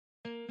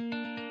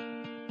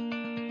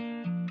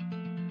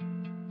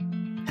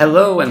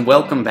Hello and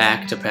welcome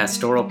back to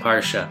Pastoral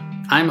Parsha.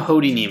 I'm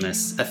Hody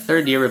Nemus, a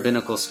third-year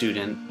rabbinical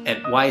student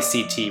at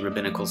YCT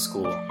Rabbinical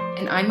School.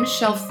 And I'm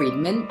Michelle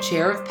Friedman,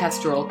 Chair of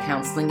Pastoral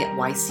Counseling at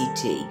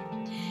YCT.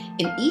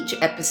 In each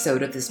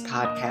episode of this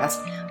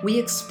podcast, we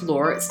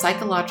explore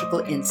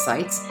psychological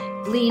insights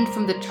gleaned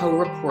from the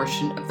Torah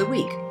portion of the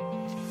week.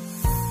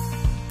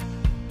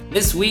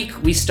 This week,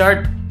 we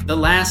start the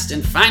last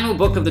and final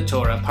book of the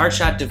Torah,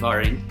 Parshat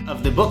Devarim,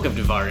 of the Book of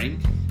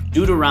Devarim,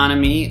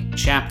 Deuteronomy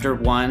chapter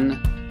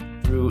 1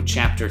 through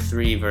chapter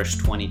 3, verse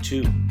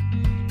 22.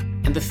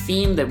 And the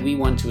theme that we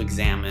want to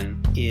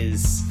examine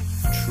is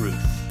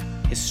truth.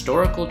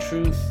 Historical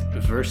truth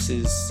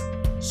versus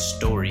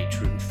story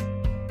truth.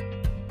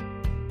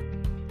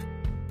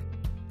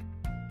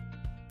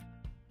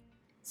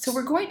 So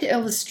we're going to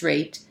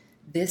illustrate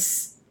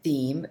this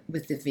theme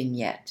with the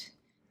vignette.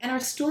 And our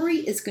story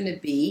is going to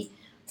be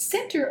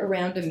centered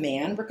around a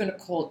man we're going to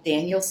call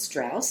Daniel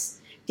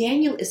Strauss.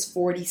 Daniel is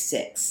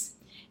 46.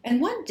 And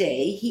one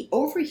day he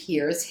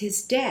overhears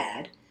his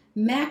dad,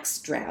 Max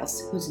Strauss,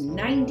 who's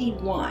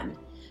 91,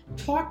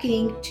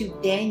 talking to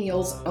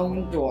Daniel's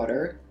own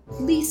daughter,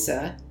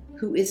 Lisa,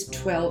 who is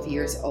 12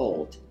 years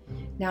old.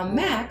 Now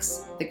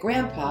Max, the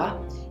grandpa,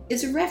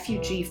 is a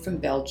refugee from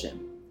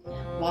Belgium.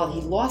 While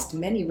he lost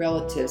many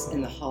relatives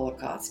in the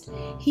Holocaust,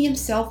 he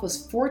himself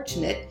was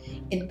fortunate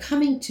in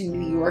coming to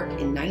New York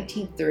in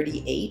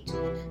 1938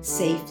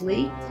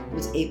 safely,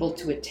 was able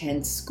to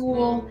attend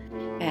school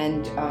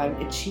and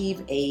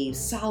achieve a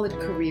solid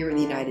career in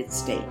the United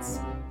States.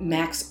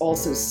 Max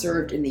also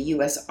served in the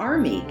U.S.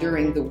 Army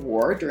during the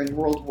war, during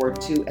World War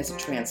II as a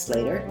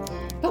translator,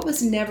 but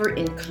was never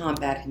in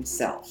combat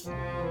himself.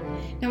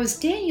 Now, as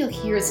Daniel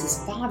hears his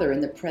father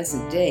in the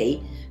present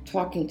day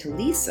talking to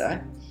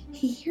Lisa,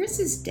 he hears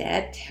his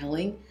dad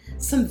telling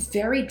some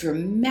very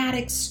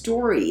dramatic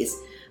stories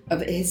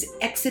of his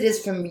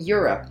exodus from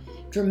Europe,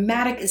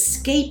 dramatic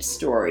escape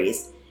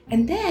stories,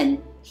 and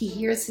then he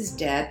hears his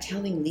dad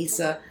telling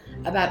Lisa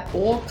about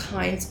all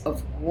kinds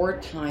of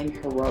wartime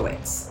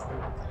heroics.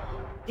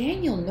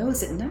 Daniel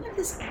knows that none of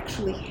this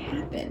actually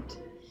happened,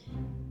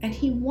 and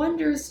he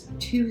wonders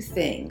two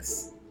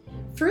things.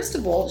 First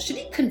of all, should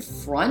he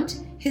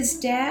confront his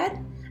dad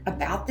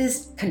about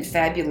this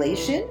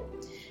confabulation?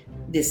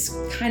 This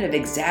kind of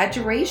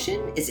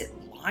exaggeration? Is it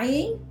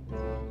lying?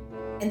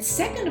 And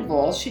second of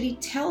all, should he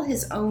tell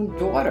his own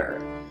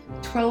daughter,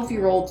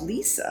 12-year-old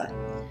Lisa,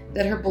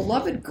 that her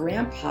beloved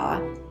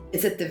grandpa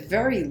is at the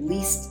very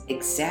least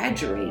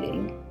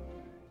exaggerating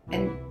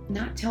and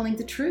not telling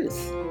the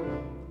truth?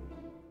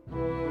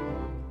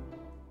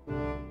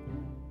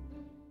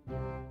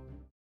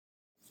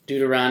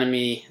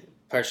 Deuteronomy,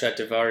 Parshat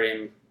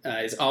Devarim,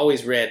 is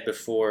always read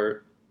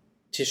before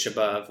Tisha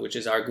B'Av, which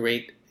is our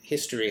great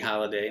history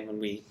holiday when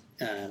we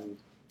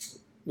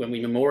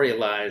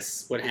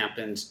memorialize what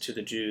happened to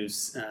the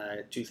Jews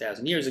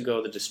 2,000 years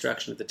ago, the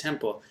destruction of the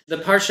temple. The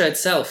Parsha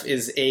itself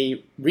is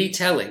a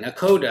retelling, a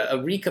coda,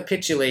 a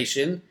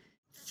recapitulation,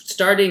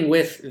 starting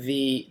with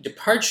the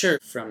departure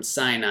from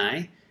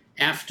Sinai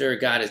after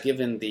God has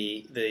given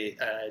the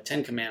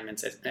Ten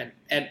Commandments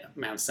at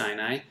Mount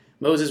Sinai.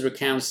 Moses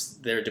recounts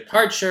their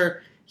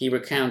departure. He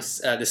recounts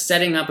the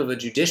setting up of a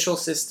judicial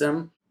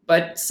system.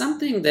 But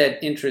something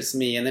that interests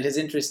me and that has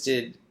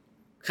interested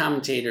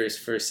commentators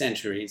for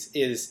centuries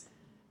is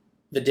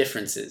the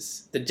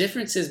differences. The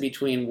differences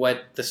between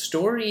what the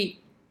story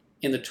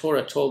in the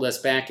Torah told us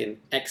back in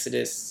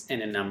Exodus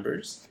and in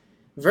Numbers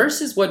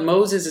versus what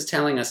Moses is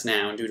telling us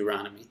now in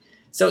Deuteronomy.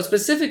 So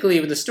specifically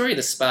with the story of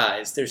the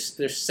spies,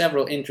 there's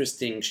several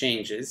interesting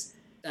changes.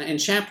 In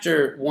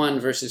chapter 1,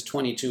 verses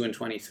 22 and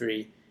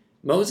 23,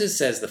 Moses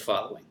says the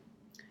following.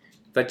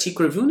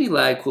 ותקרבוני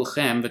אלי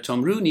כולכם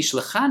ותאמרו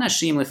נשלחה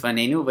נשים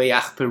לפנינו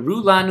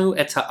ויחפרו לנו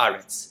את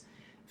הארץ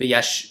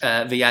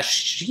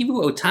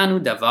וישיבו אותנו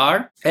דבר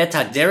את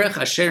הדרך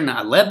אשר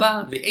נעלה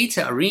בה ואת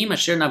הערים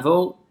אשר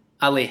נבוא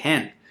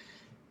עליהן.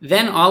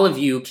 Then all of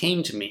you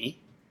came to me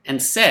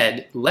and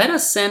said, let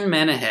us send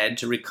men ahead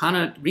to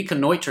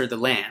reconnoiter the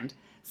land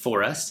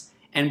for us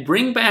and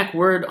bring back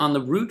word on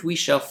the route we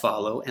shall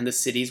follow and the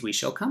cities we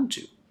shall come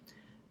to.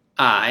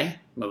 I,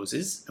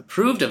 Moses,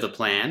 approved of the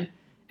plan,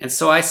 and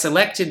so I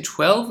selected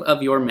 12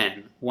 of your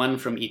men, one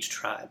from each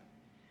tribe.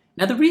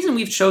 Now the reason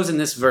we've chosen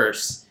this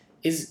verse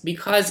is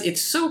because it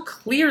so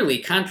clearly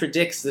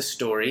contradicts the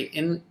story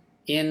in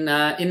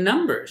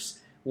Numbers,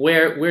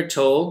 where we're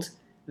told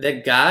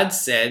that God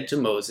said to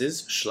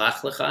Moses, Shlach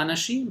lecha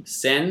anashim,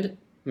 send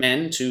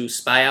men to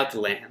spy out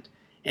the land.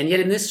 And yet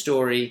in this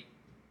story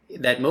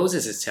that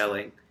Moses is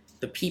telling,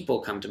 the people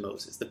come to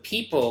Moses. The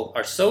people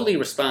are solely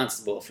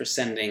responsible for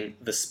sending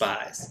the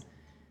spies.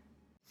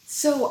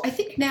 So I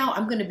think now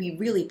I'm going to be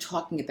really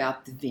talking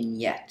about the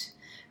vignette,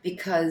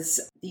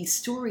 because the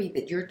story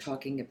that you're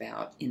talking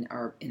about in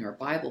our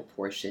Bible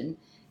portion,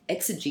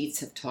 exegetes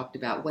have talked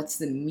about what's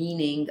the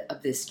meaning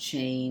of this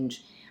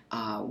change,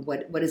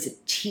 what does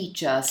it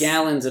teach us?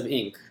 Gallons of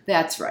ink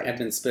That's right. have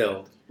been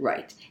spilled.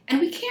 Right.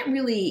 And we can't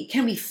really,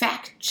 can we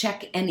fact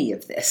check any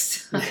of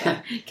this?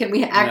 Can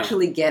we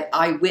actually get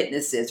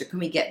eyewitnesses or can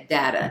we get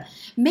data?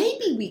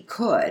 Maybe we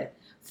could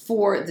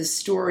for the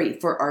story,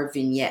 for our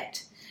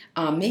vignette.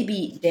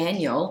 Maybe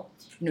Daniel,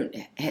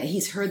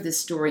 he's heard this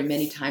story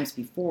many times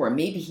before.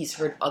 Maybe he's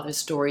heard other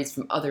stories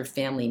from other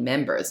family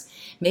members.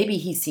 Maybe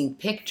he's seen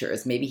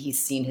pictures. Maybe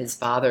he's seen his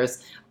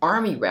father's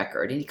army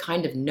record and he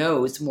kind of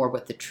knows more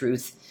what the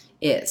truth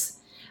is.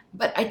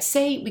 But I'd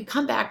say we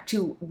come back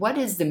to what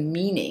is the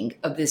meaning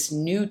of this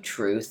new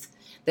truth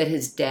that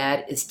his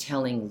dad is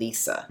telling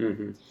Lisa.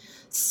 Mm-hmm.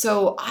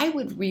 So I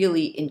would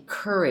really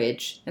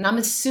encourage, and I'm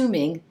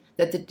assuming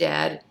that the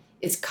dad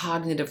is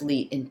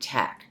cognitively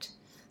intact.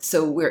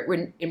 So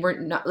we're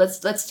not.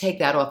 Let's take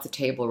that off the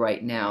table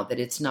right now. That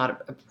it's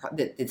not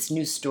that this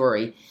new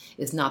story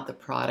is not the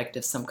product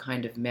of some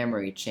kind of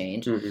memory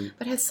change,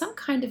 but has some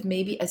kind of,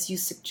 maybe as you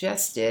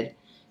suggested,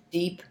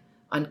 deep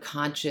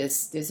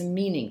unconscious. There's a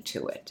meaning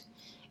to it,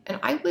 and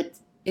I would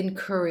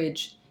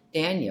encourage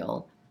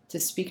Daniel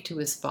to speak to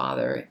his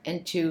father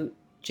and to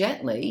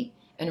gently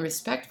and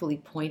respectfully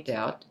point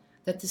out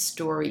that the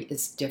story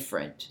is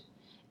different,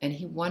 and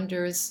he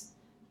wonders,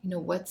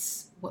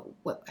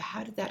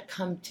 how did that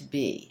come to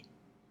be?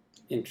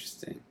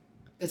 Interesting.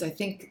 Because I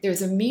think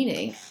there's a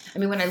meaning. I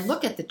mean, when I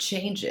look at the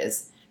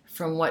changes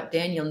from what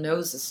Daniel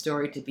knows the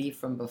story to be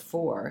from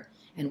before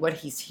and what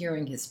he's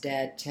hearing his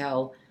dad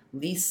tell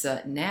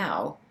Lisa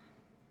now,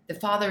 the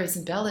father is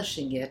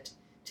embellishing it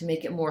to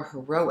make it more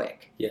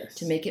heroic, yes,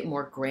 to make it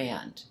more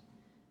grand.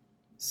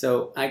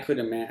 So I could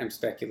imagine, I'm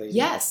speculating.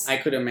 Yes. I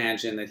could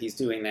imagine that he's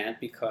doing that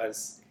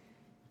because,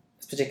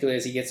 particularly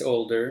as he gets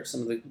older,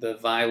 some of the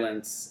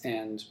violence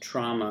and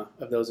trauma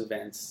of those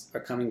events are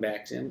coming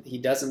back to him. He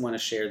doesn't want to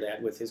share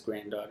that with his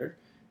granddaughter.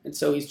 And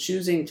so he's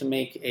choosing to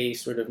make a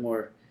sort of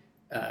more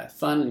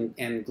fun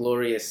and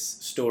glorious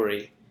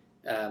story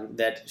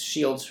that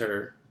shields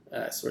her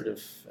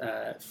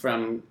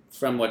from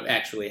what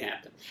actually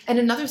happened. And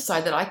another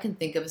side that I can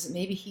think of is that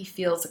maybe he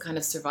feels a kind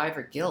of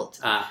survivor guilt,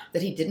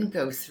 that he didn't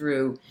go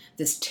through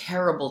this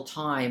terrible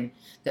time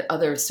that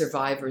other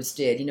survivors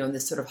did, in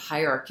this sort of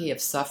hierarchy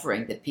of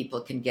suffering that people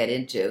can get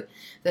into,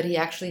 that he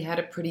actually had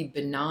a pretty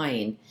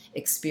benign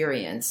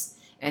experience,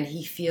 and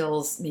he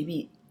feels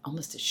maybe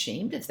almost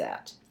ashamed of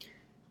that.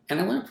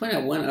 And I want to point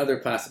out one other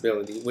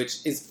possibility,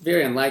 which is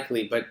very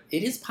unlikely, but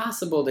it is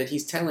possible that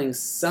he's telling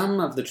some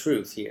of the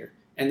truth here,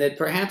 and that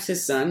perhaps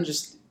his son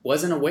just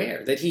wasn't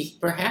aware, that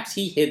perhaps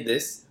he hid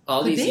this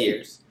all these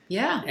years.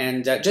 Yeah.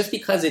 And just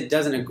because it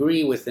doesn't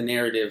agree with the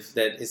narrative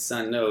that his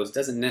son knows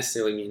doesn't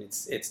necessarily mean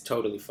it's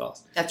totally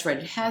false. That's right.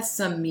 It has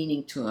some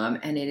meaning to him,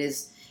 and it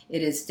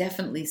is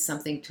definitely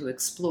something to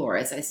explore,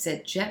 as I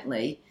said,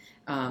 gently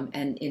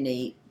and in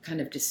a kind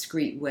of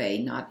discreet way,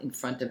 not in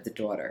front of the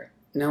daughter.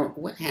 Now,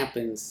 what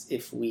happens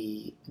if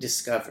we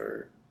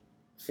discover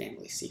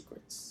family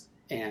secrets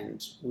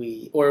and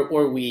we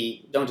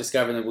don't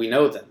discover them, we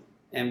know them,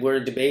 and we're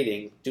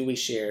debating, do we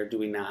share, do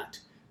we not,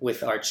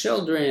 with our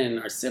children,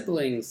 our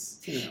siblings?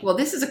 Well,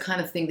 this is a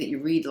kind of thing that you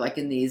read like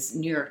in these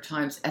New York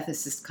Times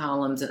ethicist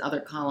columns and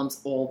other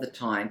columns all the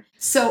time.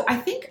 So I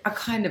think a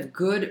kind of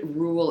good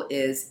rule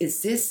is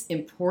this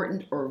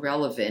important or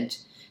relevant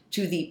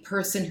to the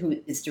person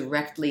who is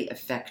directly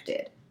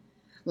affected?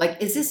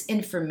 Like, is this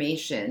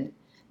information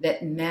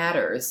that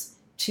matters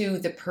to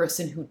the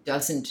person who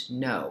doesn't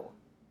know?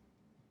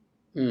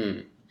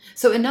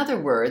 So in other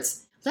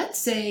words, let's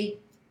say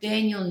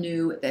Daniel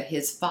knew that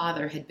his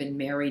father had been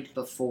married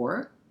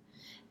before,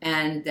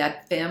 and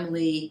that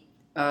family,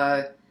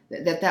 that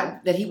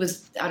he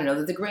was,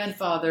 that the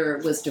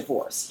grandfather was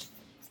divorced.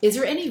 Is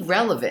there any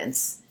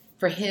relevance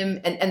for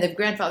him? And the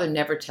grandfather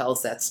never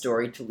tells that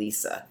story to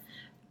Lisa.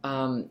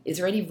 Is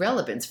there any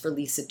relevance for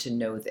Lisa to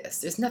know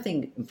this? There's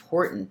nothing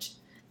important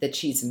that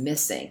she's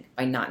missing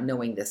by not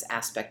knowing this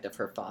aspect of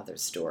her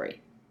father's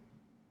story.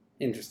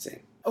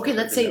 Interesting. Okay,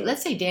 let's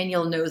say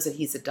Daniel knows that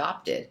he's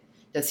adopted.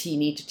 Does he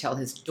need to tell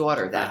his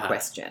daughter that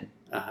question,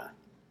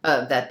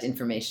 that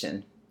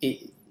information?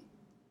 It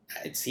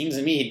seems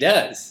to me he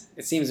does.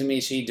 It seems to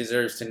me she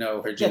deserves to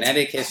know her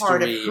genetic history. It's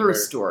part of her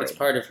story. It's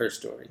part of her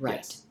story. Right.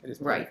 Yes, it is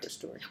part of her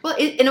story. Well,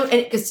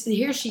 because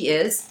here she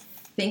is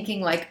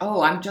thinking like,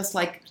 oh, I'm just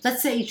like,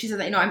 let's say she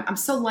says, I'm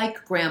so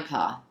like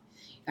Grandpa.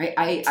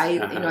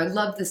 I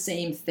love the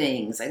same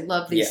things. I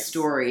love these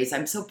stories.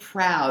 I'm so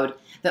proud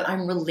that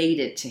I'm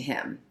related to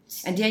him.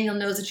 And Daniel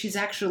knows that she's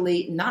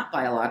actually not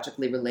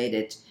biologically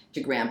related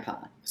to Grandpa.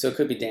 So it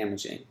could be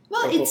damaging.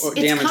 Well, it's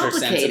damage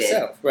complicated. Her sense of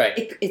self.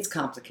 Right. It's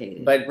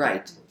complicated.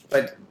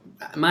 But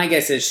my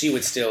guess is she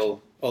would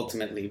still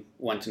ultimately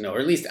want to know, or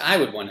at least I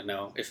would want to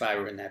know if I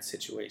were in that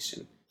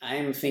situation. I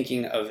am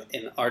thinking of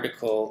an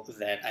article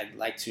that I'd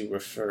like to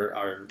refer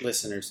our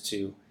listeners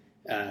to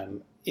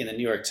in the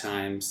New York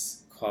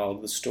Times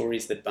called "The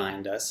Stories That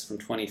Bind Us" from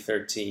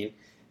 2013.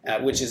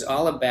 Which is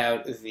all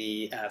about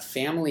the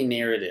family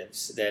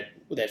narratives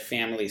that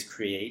families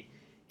create,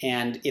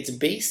 and it's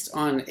based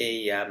on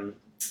a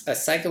a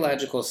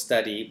psychological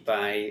study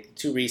by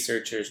two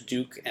researchers,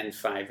 Duke and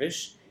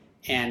Fivish,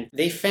 and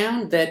they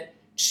found that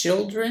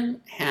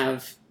children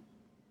have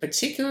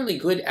particularly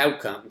good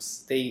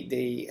outcomes.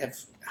 They have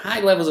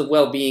high levels of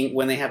well-being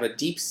when they have a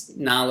deep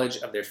knowledge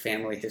of their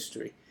family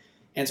history.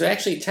 And so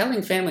actually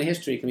telling family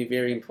history can be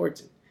very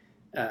important,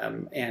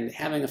 and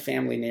having a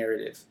family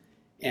narrative.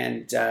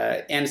 And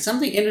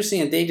something interesting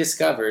that they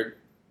discovered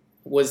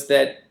was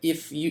that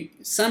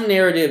some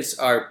narratives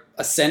are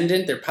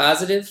ascendant, they're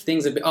positive,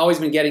 things have always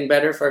been getting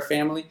better for our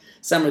family.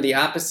 Some are the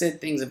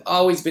opposite, things have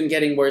always been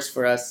getting worse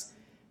for us.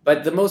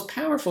 But the most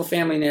powerful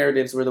family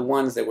narratives were the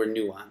ones that were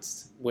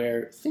nuanced,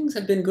 where things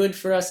have been good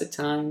for us at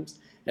times,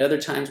 at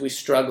other times we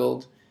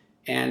struggled,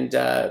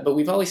 but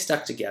we've always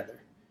stuck together.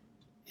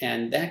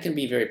 And that can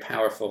be very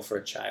powerful for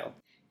a child.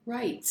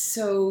 Right.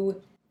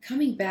 So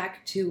coming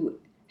back to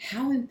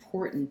how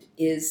important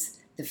is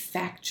the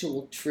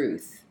factual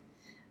truth?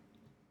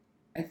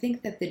 I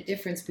think that the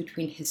difference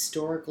between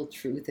historical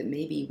truth that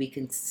maybe we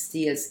can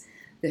see as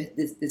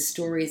the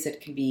stories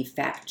that can be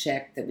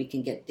fact-checked, that we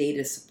can get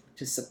data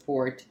to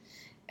support,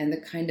 and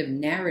the kind of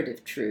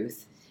narrative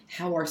truth,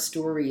 how our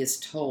story is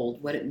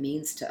told, what it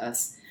means to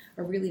us,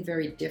 are really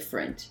very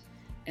different.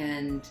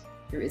 And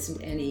there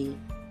isn't any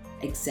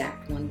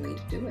exact one way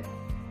to do it.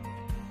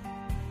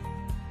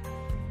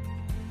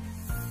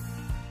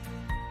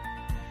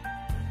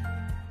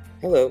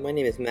 Hello, my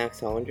name is Max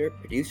Hollinger,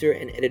 producer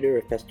and editor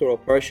of Pastoral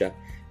Parsha.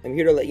 I'm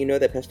here to let you know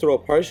that Pastoral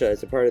Parsha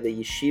is a part of the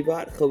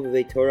Yeshivat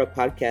Chovevei Torah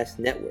podcast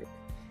network.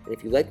 And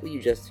if you like what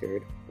you just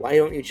heard, why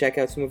don't you check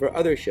out some of our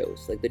other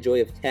shows, like The Joy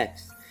of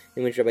Text,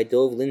 in which Rabbi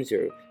Dov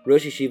Linzer,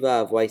 Rosh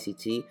Yeshiva of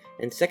YCT,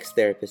 and sex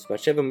therapist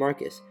Batsheva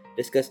Marcus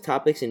discuss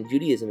topics in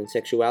Judaism and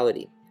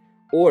sexuality.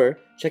 Or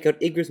check out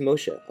Igros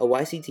Moshe, a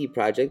YCT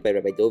project by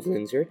Rabbi Dov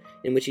Linzer,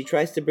 in which he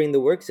tries to bring the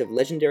works of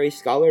legendary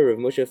scholar Rav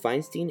Moshe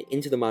Feinstein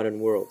into the modern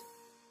world.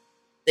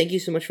 Thank you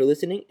so much for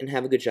listening, and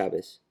have a good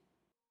Shabbos.